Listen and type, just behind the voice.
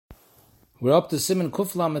We're up to Siman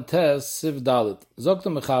Kufla Metes Siv Dalit. Zokta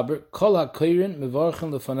Mechaber Kol HaKoirin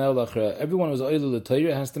Mevarchem Lefanel Lachra. Everyone who's oil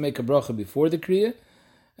l'Torah has to make a bracha before the kriya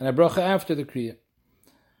and a bracha after the kriya.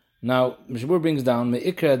 Now, Mishabur brings down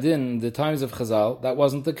Me'ikra Din, the times of Chazal, that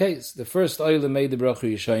wasn't the case. The first oil made the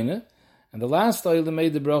bracha Yishayna, and the last oil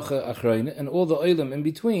made the bracha Achrayna, and all the oilim in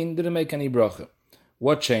between didn't make any bracha.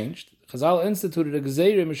 What changed? Chazal instituted a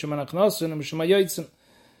Gzeira Mishaman Achnasin and Mishaman Yoitzin.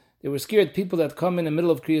 They were scared people that come in the middle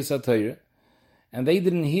of Kriyas HaTorah, and they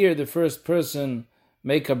didn't hear the first person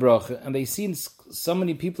make a bracha, and they see so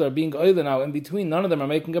many people are being oila now in between, none of them are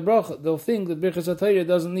making a bracha. They'll think that Birchas HaTorah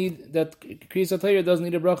doesn't need, that Kriyas HaTorah doesn't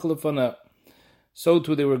need a bracha lefana. So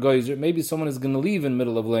too they were geyser. Maybe someone is going to leave in the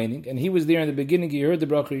middle of laning, and he was there in the beginning, he heard the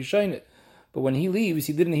bracha Yishayna. But when he leaves,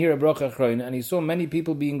 he didn't hear a bracha Achrayna, and he saw many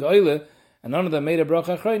people being oila, and none of them made a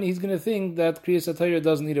bracha Achrayna. He's going to think that Kriyas HaTorah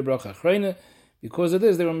doesn't need a bracha Achrayna. Because of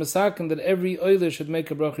this, they were masakin that every oila should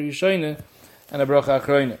make a bracha Yishayna and a bracha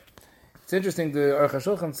Achrayna. It's interesting, the Aruch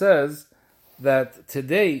HaShulchan says that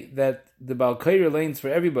today, that the Baal Kaira lanes for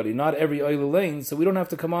everybody, not every oila lane, so we don't have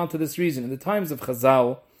to come on to this reason. In the times of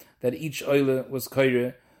Chazal, that each oila was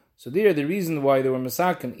Kaira, so there, the reason why they were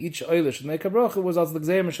masakin, each oila should make a bracha, was as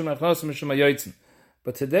l'gzeir mishum achnas mishum hayotzin.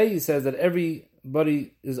 But today he says that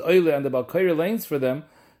everybody is oila and the Baal Kaira lanes for them,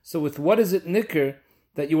 so with what is it nicker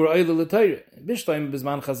that you were oila l'Torah? Bishtaim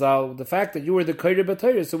bizman Chazal, the fact that you were the Kaira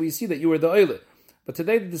b'Torah, so we see that you were the oila. But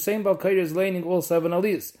today the same Baal Kaira is laning all 7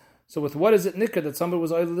 aliyahs. So with what is it nicker that somebody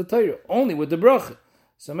was oila l'Torah? Only with the bracha.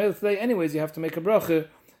 So today anyways you have to make a bracha.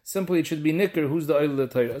 Simply it should be nicker who's the oila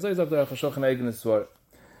l'Torah. As I said,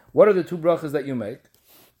 what are the 2 brachas that you make?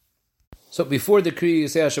 So before the kriya you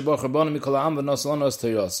say Asher Baruch Rabbanu Mikol Ha'am v'Nosel Anos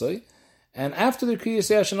Torasai, and after the kriya you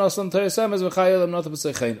say Asher Nosel Torasai as v'Chayel Am Nota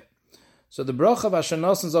B'Seichenu. So the bracha of Asher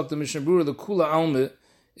Nosel Zok the Mishnah Berurah the Kula Alme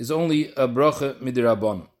is only a bracha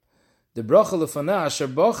midirabbanan. The bracha lefana Asher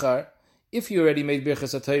Bachar, if you already made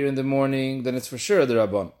Birchas HaTorah in the morning, then it's for sure the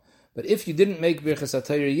Rabban. But if you didn't make Birchas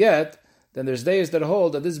HaTorah yet, then there's days that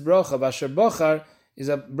hold that this bracha of Asher Bachar is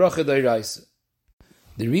a bracha d'oraisa.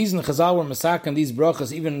 The reason Chazal were masakin these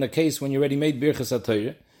brachas, even in the case when you already made Birchas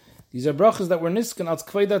HaTorah, these are brachas that were niskan als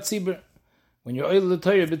kveidat tzibur. When you're oil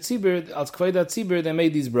l'Torah b'tzibur, als kveidat tzibur, they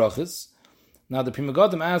made these brachas. Now the Pri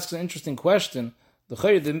Megadim asks an interesting question. The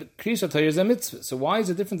Kriyas HaTorah is a mitzvah. So why is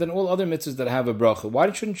it different than all other mitzvahs that have a bracha? Why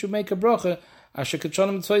shouldn't you make a bracha? Asher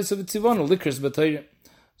k'tshonim tzvayis v'tzivanu, likras b'Torah.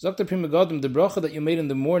 Zok the Pri Megadim, the bracha that you made in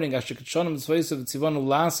the morning, Asher k'tshonim tzvayis v'tzivanu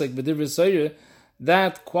lasek b'divrei Torah,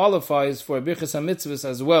 that qualifies for a birchas ha-mitzvahs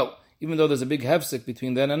as well. Even though there's a big hefsek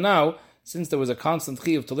between then and now, since there was a constant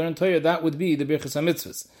chiyuv to learn Torah, that would be the birchas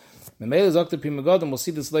ha-mitzvahs. Memele Zok the Pri Megadim, we'll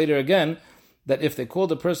see this later again, that if they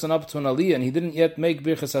called a person up to an aliyah and he didn't yet make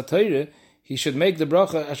birchas ha-Torah, he should make the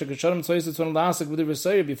bracha Asher k'tshonim tzvayis v'tzivanu lasek b'divrei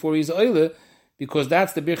Torah before he's oile, because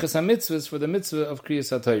that's the birchas ha-mitzvahs for the mitzvah of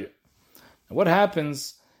kriyas ha-Torah. Now what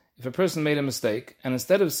happens if a person made a mistake, and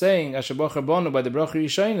instead of saying Asher Baruch Rabbanu by the bracha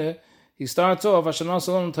Yishayna, he starts off Asher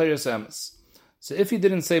Nosel Anos Torahs Emes. So if he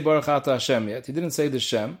didn't say Baruch Ata Hashem yet, he didn't say the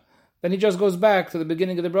Shem, then he just goes back to the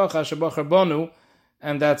beginning of the bracha Asher Baruch Rabbanu,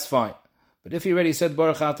 and that's fine. But if he already said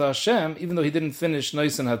Baruch Ata Hashem, even though he didn't finish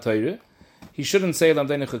Noisan HaTorah, he shouldn't say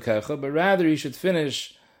Lamdei Nechukecha, but rather he should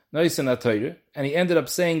finish Noisan HaTorah, and he ended up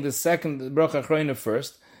saying the second bracha Achrayna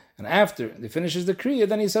first, and after he finishes the Kriya,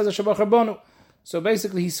 then he says Asher Baruch Rabbanu. So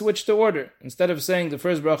basically he switched the order. Instead of saying the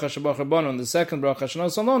first bracha Asher Baruch Rabbanu and the second bracha Asher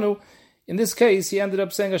Nosel Anos, in this case he ended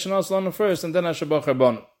up saying Asher Nosel Anos first and then Asher Baruch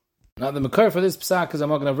Rabbanu. Now the makar for this psak is a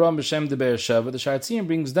Magen Avraham b'Shem de Be'er Sheva. The Sharetzim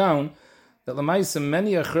brings down that L'maisa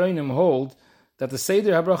many Achrayim hold that the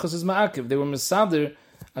Seder HaBrachas is ma'akiv. They were misader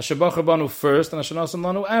Asher Baruch Rabbanu first and Asher Nosel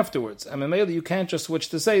Anos afterwards. And mainly you can't just switch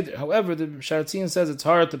the Seder. However, the Sharetzim says it's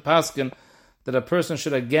hard to paskin that a person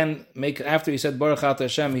should again make, after he said Baruch Ata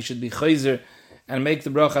Hashem, he should be chayzer and make the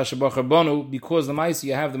bracha Asher Baruch Rabbanu, because the Maisa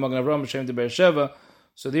you have the Magen Avraham b'Shem de Be'er Sheva.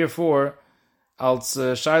 So therefore, als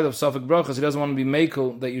shayl of Safek brachas, he doesn't want to be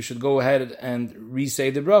makel that you should go ahead and re-say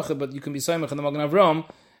the bracha, but you can be saimach in the Magen Avraham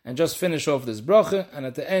and just finish off this bracha, and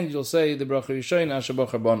at the end you'll say the bracha Yishayna Asher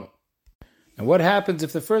Baruch Rabbanu. And what happens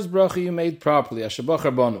if the first bracha you made properly, Asher Baruch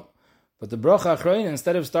Rabbanu, but the bracha Achrayna,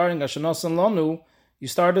 instead of starting Asher Nosel Anos, you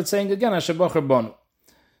started saying again Asher Baruch Rabbanu.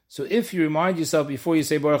 So if you remind yourself before you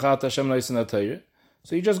say Baruch Ata Hashem Noisan HaTorah,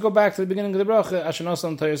 so you just go back to the beginning of the bracha, Asher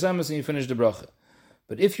Nosel Torahs Emes, and you finish the bracha.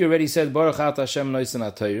 But if you already said Baruch Ata Hashem Noisan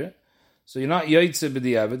HaTorah, so you're not Yoitze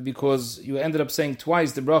B'diavad, because you ended up saying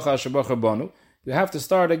twice the bracha Asher Baruch Rabbanu, you have to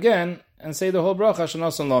start again and say the whole bracha Asher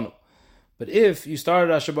Nosel Anos. But if you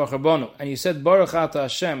started Asher Baruch Rabbanu and you said Baruch Ata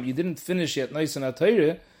Hashem, you didn't finish yet Noisan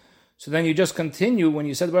HaTorah, so then you just continue, when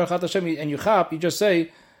you said Baruch Ata Hashem and you chap, you just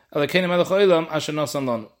say Elokeinu melech haolam asher nasan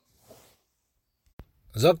lanu.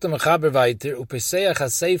 Zogt der Mechaber weiter, upeseach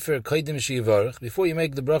ha-sefer koidim sheyivarech. Before you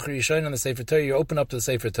make the bracha Rishon on the Sefer Torah, you open up to the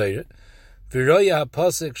Sefer Torah. V'roya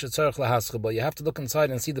ha-pasuk shetzarech lahaschaba. You have to look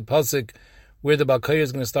inside and see the pasuk where the Balkoyer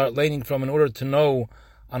is going to start laning from in order to know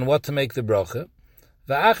on what to make the bracha.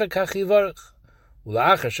 V'achar kach yivarech.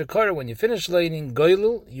 Ula'achar shekara. When you finish laning,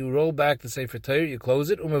 goylul, you roll back the Sefer Torah, you close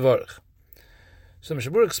it, umevarech. So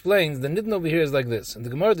Mishabur explains, the nidin over here is like this. And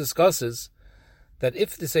the Gemara discusses that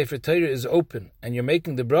if the Sefer Torah is open and you're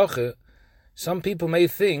making the bracha, some people may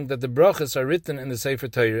think that the brachas are written in the Sefer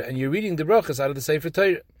Torah and you're reading the brachas out of the Sefer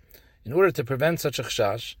Torah. In order to prevent such a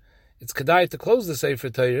chashash, it's kedai to close the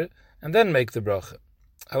Sefer Torah and then make the bracha.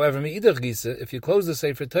 However, me'idach gisa, if you close the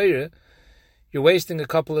Sefer Torah, you're wasting a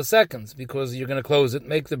couple of seconds because you're going to close it,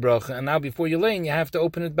 make the bracha, and now before you lane, you have to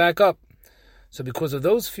open it back up. So because of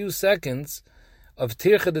those few seconds of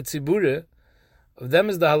tircha de tzibura, of them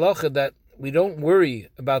is the halacha that we don't worry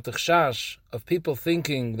about the chashash of people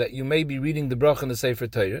thinking that you may be reading the bracha in the Sefer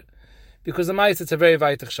Torah, because the ma'is it's a very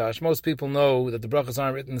vayit chashash. Most people know that the brachas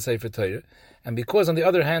aren't written in the Sefer Torah, and because on the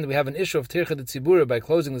other hand we have an issue of tircha de tzibura by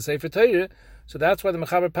closing the Sefer Torah, so that's why the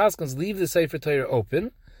Mechaber Paskins leave the Sefer Torah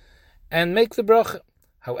open and make the bracha.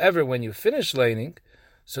 However, when you finish laning,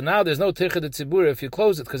 so now there's no tircha de tzibura if you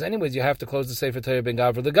close it, because anyways you have to close the Sefer Torah ben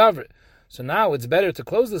gavra the gavra. So now it's better to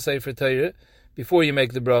close the Sefer Torah before you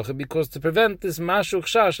make the bracha, because to prevent this mashuch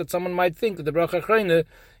shash that someone might think that the bracha achrayna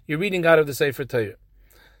you're reading out of the Sefer Torah.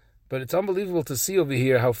 But it's unbelievable to see over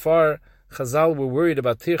here how far Chazal were worried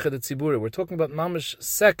about tircha de tzibura. We're talking about mamash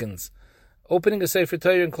seconds, opening a Sefer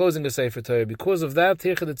Torah and closing a Sefer Torah. Because of that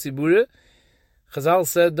tircha de tzibura, Chazal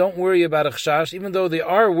said, don't worry about a chashash, even though they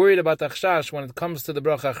are worried about the chashash when it comes to the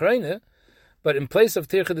bracha achrayna, but in place of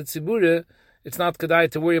tircha de tzibura, it's not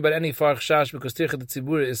kedai to worry about any far chashash because tircha de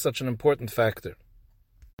tzibura is such an important factor.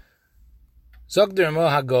 Zog der Mo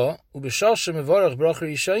Hago, ubeshosh mevorach bracha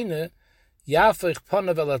Rishone, yafich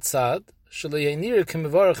panav el atzad, shelo yenir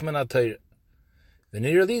kemevorach men atayr.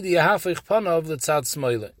 V'nir lidi yafich panav letzad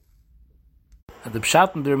smoile. The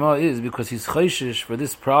pshat in der Mo is because he's choishish for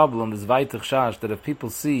this problem, this vaytich shash, that if people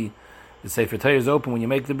see the Sefer Torah is open when you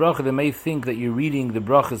make the bracha, they may think that you're reading the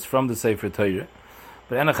brachas from the Sefer Torah.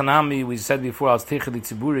 But enachanami, we said before, as tircha de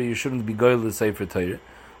tzibura, you shouldn't be goyel the Sefer Torah.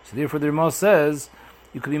 So therefore the Rama says,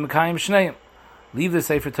 you could be mekayim shneim. Leave the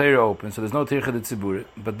Sefer Torah open, so there's no tircha de tzibura.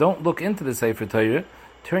 But don't look into the Sefer Torah,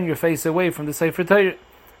 turn your face away from the Sefer Torah.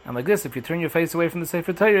 And like this, if you turn your face away from the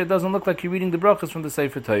Sefer Torah, it doesn't look like you're reading the brachas from the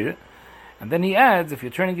Sefer Torah. And then he adds, if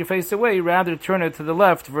you're turning your face away, rather turn it to the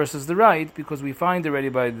left versus the right, because we find already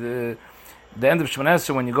by the end of Shemon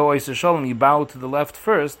Esrei, when you go Eisah Shalom, you bow to the left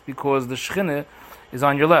first, because the Shechinah is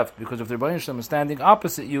on your left, because if the Rebbeinu Shalom is standing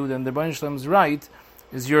opposite you, then the Rebbeinu Shalom's right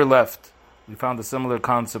is your left. We found a similar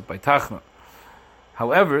concept by Tachna.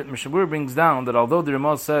 However, Mishabur brings down that although the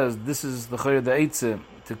Ramah says this is the Chayr the Eitzah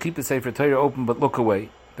to keep the Sefer Torah open but look away,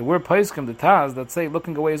 the word Paiskim, the Taz, that say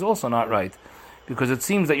looking away is also not right, because it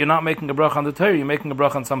seems that you're not making a bracha on the Torah, you're making a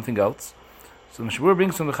bracha on something else. So Mishabur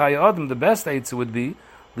brings from the Chayy Adam, the best Eitzah would be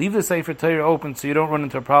leave the Sefer Torah open so you don't run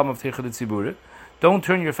into a problem of Tircha de Tzibura. Don't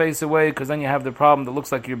turn your face away, because then you have the problem that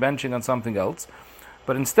looks like you're benching on something else.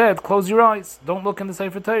 But instead, close your eyes. Don't look in the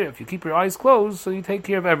Sefer Torah. If you keep your eyes closed, so you take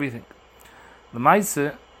care of everything. The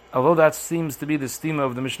Maaseh, although that seems to be the stima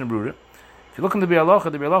of the Mishnah Brura, if you look in the Biur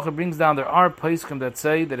Halacha brings down, there are poskim that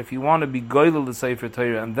say that if you want to be goylel the Sefer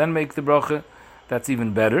Torah and then make the bracha, that's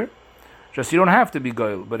even better. Just you don't have to be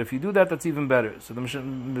goyel, but if you do that, that's even better. So the Biur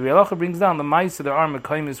Halacha brings down the Maaseh, there are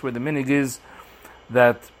mekaymis where the minig is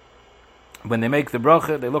that when they make the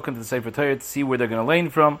bracha, they look into the Sefer Torah to see where they're going to lane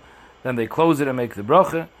from, then they close it and make the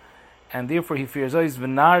bracha, and therefore he fears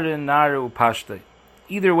v'nare upashtei.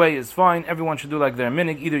 Either way is fine. Everyone should do like their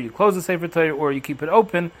minig. Either you close the Sefer Torah or you keep it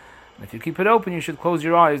open. And if you keep it open, you should close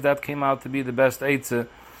your eyes. That came out to be the best eitzah,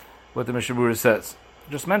 what the Mishnah Brura says.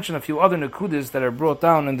 Just mention a few other nekudas that are brought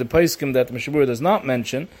down in the Paiskim that the Mishnah Brura does not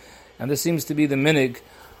mention, and this seems to be the minig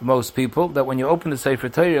of most people, that when you open the Sefer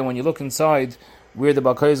Torah and when you look inside where the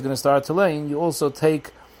Balkai is going to start to lane, you also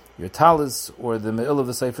take your talis or the me'il of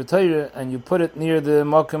the Sefer Torah and you put it near the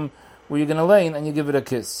makom where you're going to lane and you give it a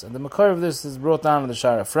kiss. And the makar of this is brought down in the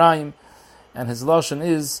Shar Ephraim, and his lashon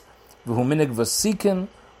is v'hu minig v'sikin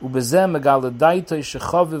u'bezeh megal daitoi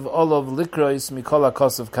shechaviv olav likrois mikol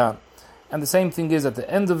hakosav kan. And the same thing is at the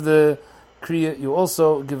end of the kriya, you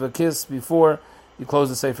also give a kiss before you close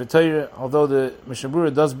the Sefer Torah. Although the Mishnah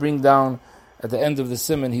Brura does bring down at the end of the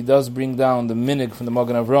Siman, he does bring down the minig from the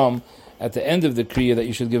Magen Avram at the end of the kriya that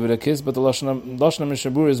you should give it a kiss, but the lashon of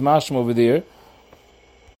Mishnah Brura is mashma over there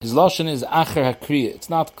His lashon is acher hakriya. It's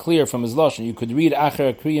not clear from his lashon. You could read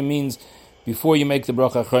acher hakriya means before you make the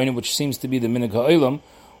bracha achrayna, which seems to be the minhag ha'olam,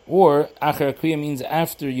 or acher hakriya means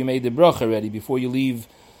after you made the bracha already, before you leave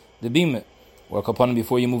the bimah, or kapanim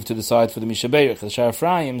before you move to the side for the mishaberich. The Shar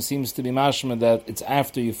Ephraim seems to be mashma that it's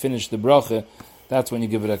after you finish the bracha, that's when you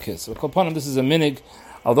give it a kiss. So kapanim, this is a minhag,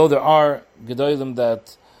 although there are gedolim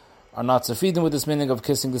that are not safidin with this minhag of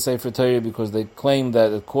kissing the Sefer Torah because they claim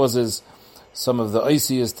that it causes some of the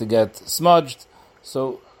oisias to get smudged.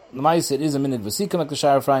 So the ma'aseh, it is a minhag v'sikan, like the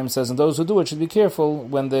Shar Ephraim says, and those who do it should be careful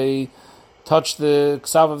when they touch the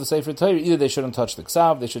ksav of the Sefer Torah. Either they shouldn't touch the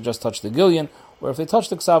ksav, they should just touch the gillion, or if they touch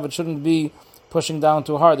the ksav, it shouldn't be pushing down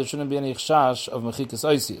too hard, there shouldn't be any chshash of mechikas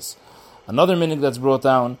oisias. Another minhag that's brought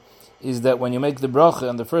down is that when you make the bracha,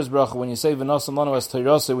 and the first bracha, when you say v'nosam lanu as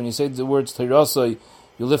teirasei, when you say the words teirasei,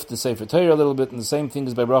 you lift the Sefer Torah a little bit, and the same thing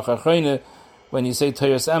is by bracha achrayna. When you say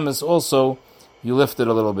Teiras Emes, also, you lift it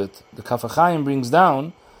a little bit. The Kaf HaChaim brings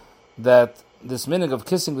down that this minhag of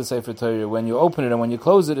kissing the Sefer Torah, when you open it and when you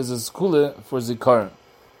close it, is a skula for zikaron.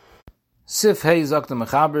 Sif Hei Zok the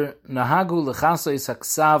Mechaber, Nahagu L'chasa is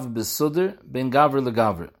haksav besuder ben gavr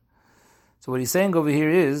legavr. So what he's saying over here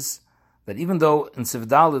is that even though in Sif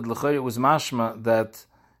Dalid L'chayr it was mashma that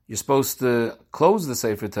you're supposed to close the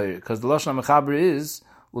Sefer Torah, because the Lashon HaMechaber is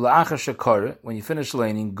Ula'achar shakar, when you finish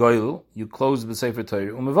laning, goyl, you close the Sefer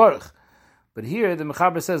Torah, umevarach. But here, the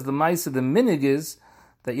Mechaber says, the ma'aseh, the minhag is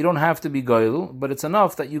that you don't have to be goyl, but it's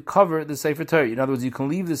enough that you cover the Sefer Torah. In other words, you can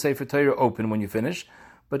leave the Sefer Torah open when you finish,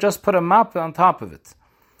 but just put a map on top of it.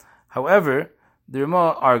 However, the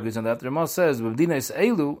Ramah argues on that. The Ramah says, Medina is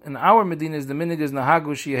elu, in our Medina is the minhag is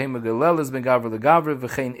nahagu shiyeh megaleles ben gavr legavr,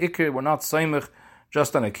 v'chein ikr, we're not saimach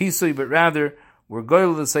just on a kisui, but rather, we're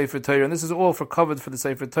goyel the Sefer Torah, and this is all for covered for the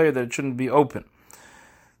Sefer Torah, that it shouldn't be open.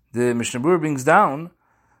 The Mishnah Berurah brings down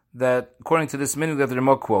that, according to this minhag that the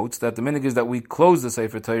Ramah quotes, that the minhag is that we close the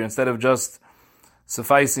Sefer Torah instead of just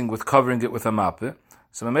sufficing with covering it with a mappah.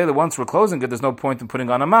 So Mamela, once we're closing it, there's no point in putting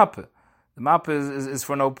on a mappah. The mappah is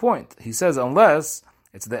for no point. He says, unless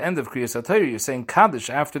it's the end of Kriyas HaTorah, you're saying Kaddish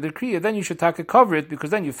after the Kriya, then you should cover it, because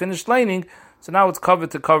then you finished laning, so now it's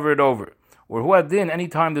covered to cover it over. Or huadin,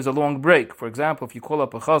 anytime there's a long break. For example, if you call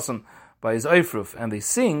up a chassan by his eifruf and they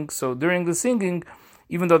sing, so during the singing,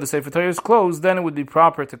 even though the Sefer Torah is closed, then it would be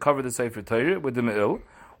proper to cover the Sefer Torah with the me'il.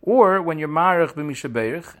 Or when you're marach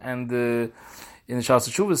b'mishabeirich, and in the Shas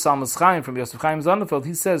Teshuvah Salmas Chaim from Yosef Chaim Zonnefeld,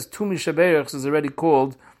 he says two mishabeirichs is already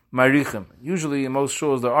called marichim. Usually in most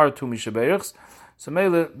shul there are two mishabeirichs. So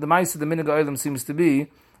Mele, the ma'aseh, the minhag ha'olam seems to be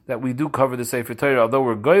that we do cover the Sefer Torah. Although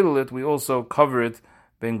we're goyel it, we also cover it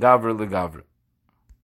ben gavr legavr.